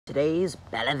Today's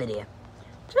Bella video.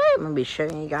 Today I'm going to be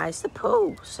showing you guys the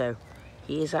pool. So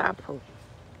here's our pool.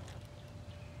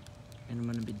 And I'm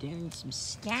going to be doing some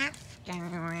stuff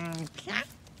down around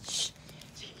cats.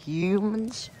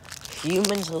 Humans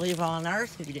live on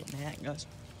Earth, if you didn't know that, guys.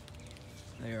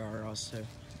 There are also,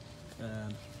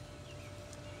 there's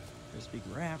a big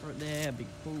raft right there, a big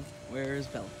pool. Where is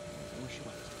Bella? Where she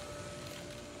went?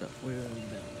 Where is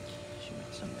Bella? She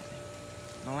went somewhere.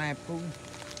 No, that pool.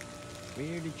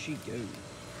 Where did she go?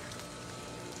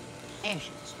 There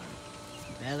she is.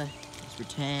 Bella has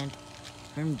returned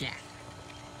from death.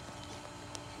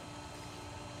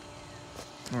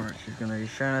 Alright, she's gonna be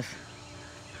showing us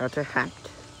how to hunt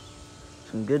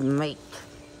some good meat.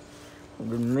 Some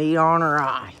good meat on her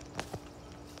eye.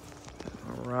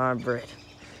 Alright, bread.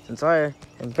 Since I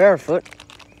am barefoot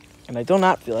and I do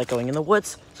not feel like going in the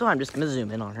woods, so I'm just gonna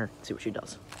zoom in on her and see what she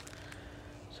does.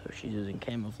 So she's using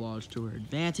camouflage to her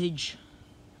advantage.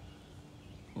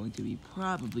 Going to be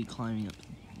probably climbing up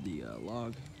the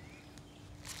log.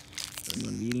 I'm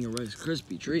going to be eating a Rice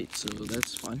Krispie treat, so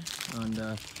that's fun.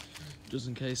 And just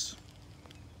in case,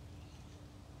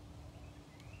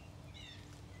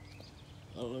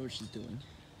 I don't know what she's doing.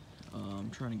 I'm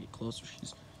trying to get closer.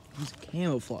 She's using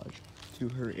camouflage to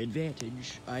her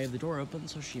advantage. I have the door open,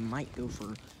 so she might go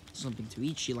for something to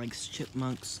eat. She likes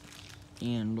chipmunks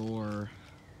and or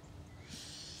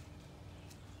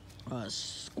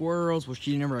squirrels. Well,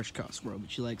 she never actually caught a squirrel,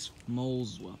 but she likes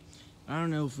moles as well. I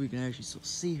don't know if we can actually still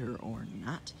see her or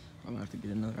not. I'm gonna have to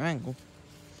get another angle.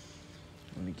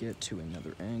 I'm gonna get to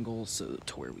another angle so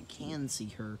to where we can see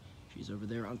her. She's over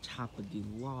there on top of the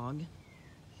log,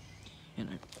 and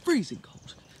I'm freezing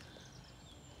cold.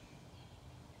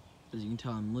 As you can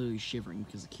tell, I'm literally shivering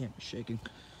because the camera's shaking.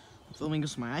 I'm filming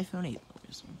this with my iPhone 8,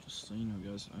 so just so you know,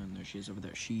 guys. And there she is over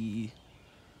there. It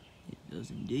does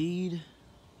indeed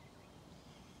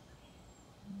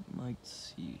might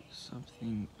see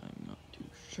something, I'm not too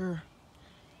sure.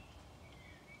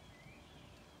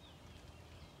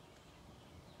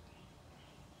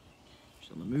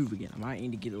 She's on the move again. I might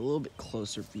need to get a little bit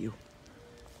closer view.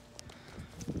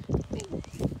 So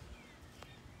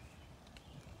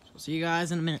I'll see you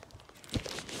guys in a minute.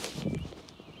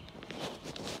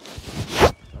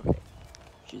 Okay,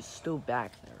 she's still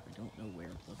back there. I don't know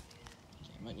where, but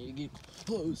I might need to get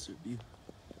closer view.